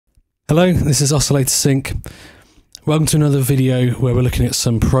Hello, this is Oscillator Sync. Welcome to another video where we're looking at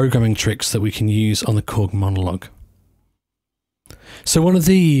some programming tricks that we can use on the Korg Monologue. So one of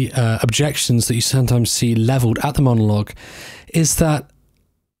the objections that you sometimes see leveled at the Monologue is that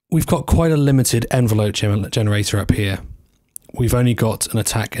we've got quite a limited envelope generator up here. We've only got an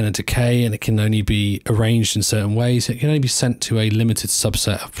attack and a decay, and it can only be arranged in certain ways. It can only be sent to a limited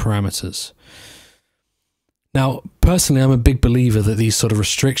subset of parameters. Now, personally, I'm a big believer that these sort of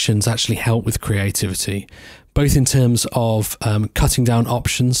restrictions actually help with creativity, both in terms of cutting down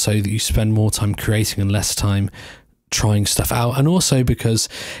options so that you spend more time creating and less time trying stuff out, and also because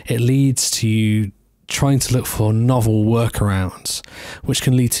it leads to you trying to look for novel workarounds, which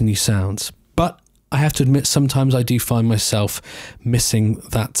can lead to new sounds. But I have to admit, sometimes I do find myself missing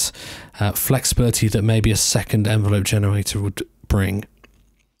that flexibility that maybe a second envelope generator would bring.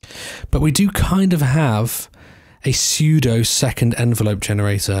 But we do kind of have a pseudo second envelope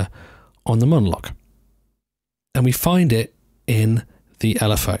generator on the Monologue, and we find it in the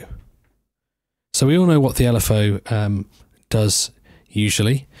LFO. So we all know what the LFO does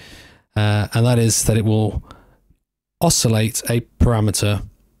usually, and that is that it will oscillate a parameter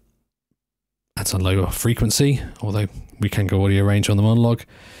at a lower frequency, although we can go audio range on the Monologue,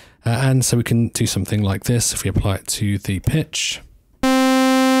 and so we can do something like this if we apply it to the pitch.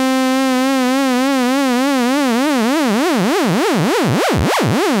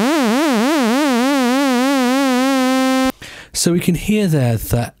 So we can hear there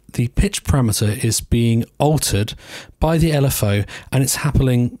that the pitch parameter is being altered by the LFO, and it's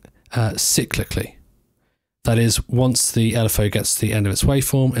happening cyclically. That is, once the LFO gets to the end of its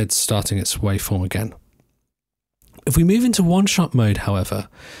waveform, it's starting its waveform again. If we move into one-shot mode, however,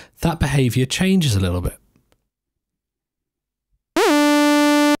 that behavior changes a little bit.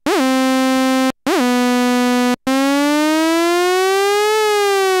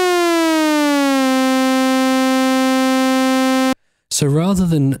 So rather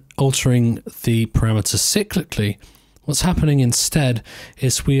than altering the parameter cyclically, what's happening instead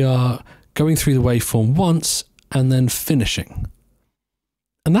is we are going through the waveform once and then finishing.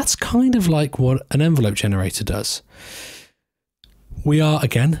 And that's kind of like what an envelope generator does. We are,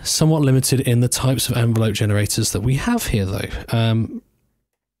 again, somewhat limited in the types of envelope generators that we have here, though.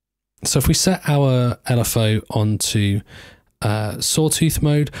 So if we set our LFO onto sawtooth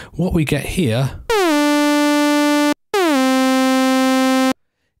mode, what we get here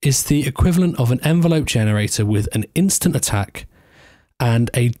is the equivalent of an envelope generator with an instant attack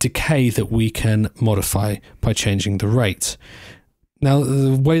and a decay that we can modify by changing the rate. Now,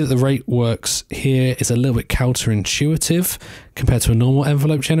 the way that the rate works here is a little bit counterintuitive compared to a normal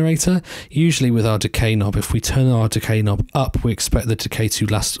envelope generator. Usually with our decay knob, if we turn our decay knob up, we expect the decay to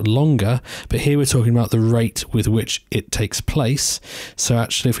last longer, but here we're talking about the rate with which it takes place. So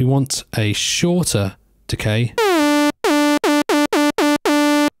actually, if we want a shorter decay,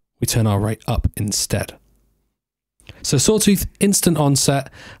 we turn our rate up instead. So sawtooth, instant onset,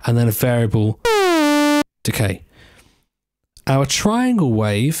 and then a variable decay. Our triangle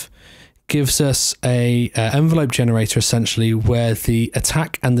wave gives us a envelope generator essentially where the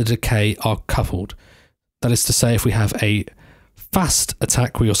attack and the decay are coupled. That is to say, if we have a fast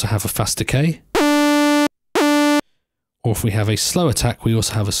attack, we also have a fast decay. Or if we have a slow attack, we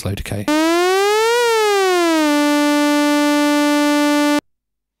also have a slow decay.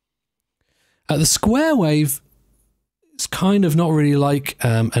 The square wave is kind of not really like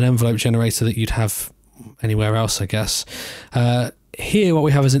an envelope generator that you'd have anywhere else, I guess. Here what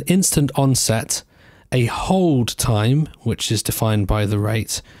we have is an instant onset, a hold time, which is defined by the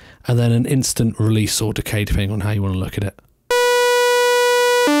rate, and then an instant release or decay, depending on how you want to look at it.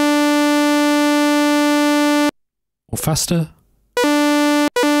 Or faster.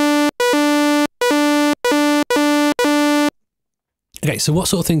 Okay, so what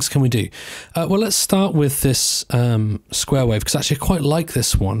sort of things can we do? Well, let's start with this square wave, because actually I quite like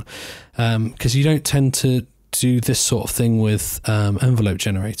this one, because you don't tend to do this sort of thing with envelope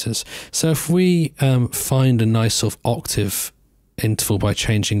generators. So if we find a nice sort of octave interval by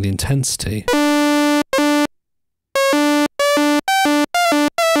changing the intensity,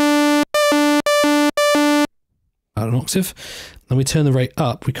 about an octave, and we turn the rate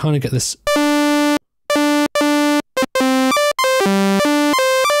up, we kind of get this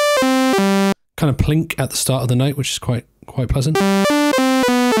kind of plink at the start of the note, which is quite pleasant. And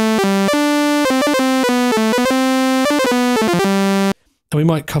we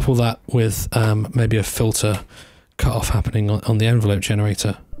might couple that with maybe a filter cut-off happening on the envelope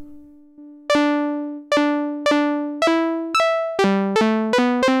generator.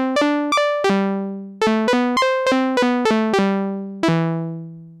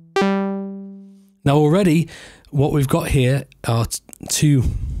 Now already what we've got here are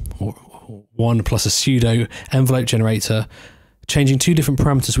one plus a pseudo envelope generator, changing two different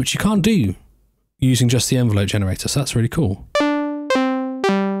parameters, which you can't do using just the envelope generator. So that's really cool.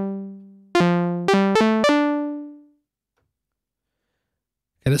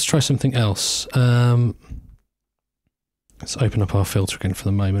 Okay, let's try something else. Let's open up our filter again for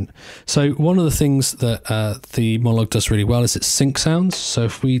the moment. So one of the things that the Monologue does really well is its sync sounds. So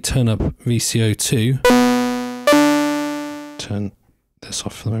if we turn up VCO2, turn this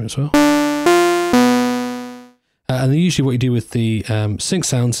off for the moment as well. And usually what you do with the sync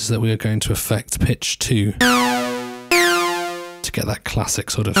sounds is that we are going to affect pitch 2 to get that classic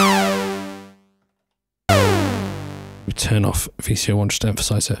sort of... We turn off VCO1 just to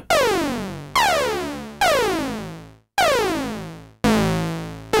emphasize it.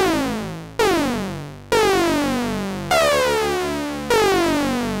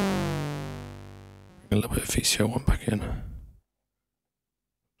 A little bit of VCO1 back in.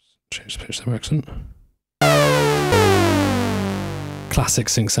 Change the pitch to accent. Classic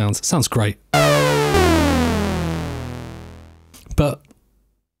sync sounds. It sounds great. But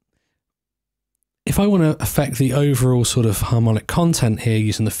if I want to affect the overall sort of harmonic content here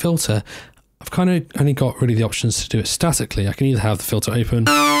using the filter, I've kind of only got really the options to do it statically. I can either have the filter open,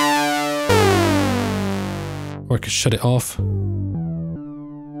 or I could shut it off.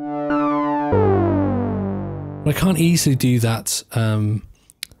 But I can't easily do that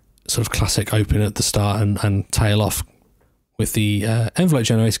sort of classic open at the start and tail off with the envelope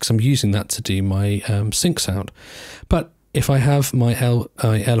generator, because I'm using that to do my sync sound. But if I have my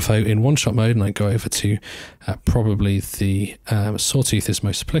LFO in one-shot mode and I go over to probably the sawtooth is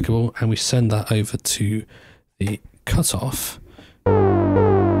most applicable, and we send that over to the cutoff, find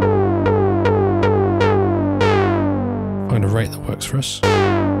a rate that works for us.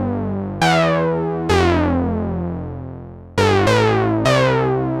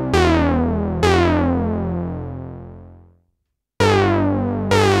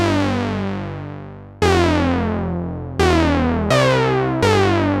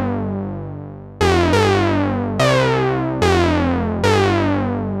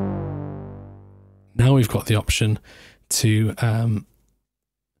 Now we've got the option to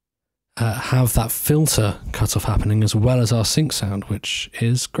have that filter cutoff happening as well as our sync sound, which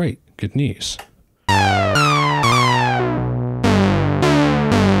is great. Good news.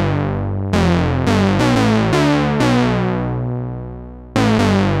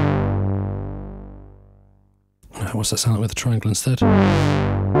 What's that sound like with a triangle instead?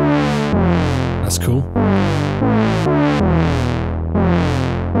 That's cool.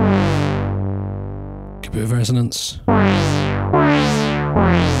 A bit of resonance.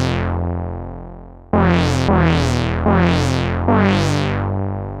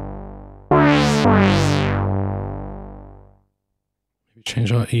 Maybe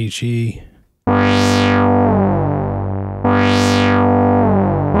change our EG.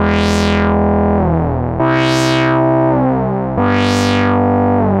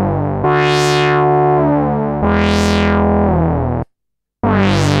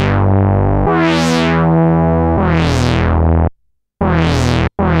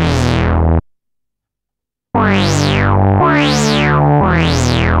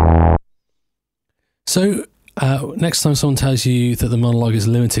 So next time someone tells you that the Monologue is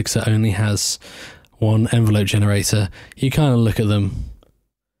limited because it only has one envelope generator, you kind of look at them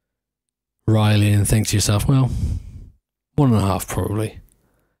wryly and think to yourself, well, 1.5 probably.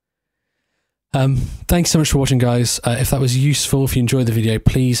 Thanks so much for watching, guys. If that was useful, if you enjoyed the video,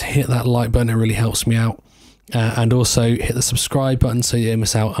 please hit that like button. It really helps me out. And also hit the subscribe button so you don't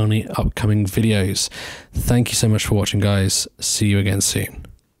miss out on any upcoming videos. Thank you so much for watching, guys. See you again soon.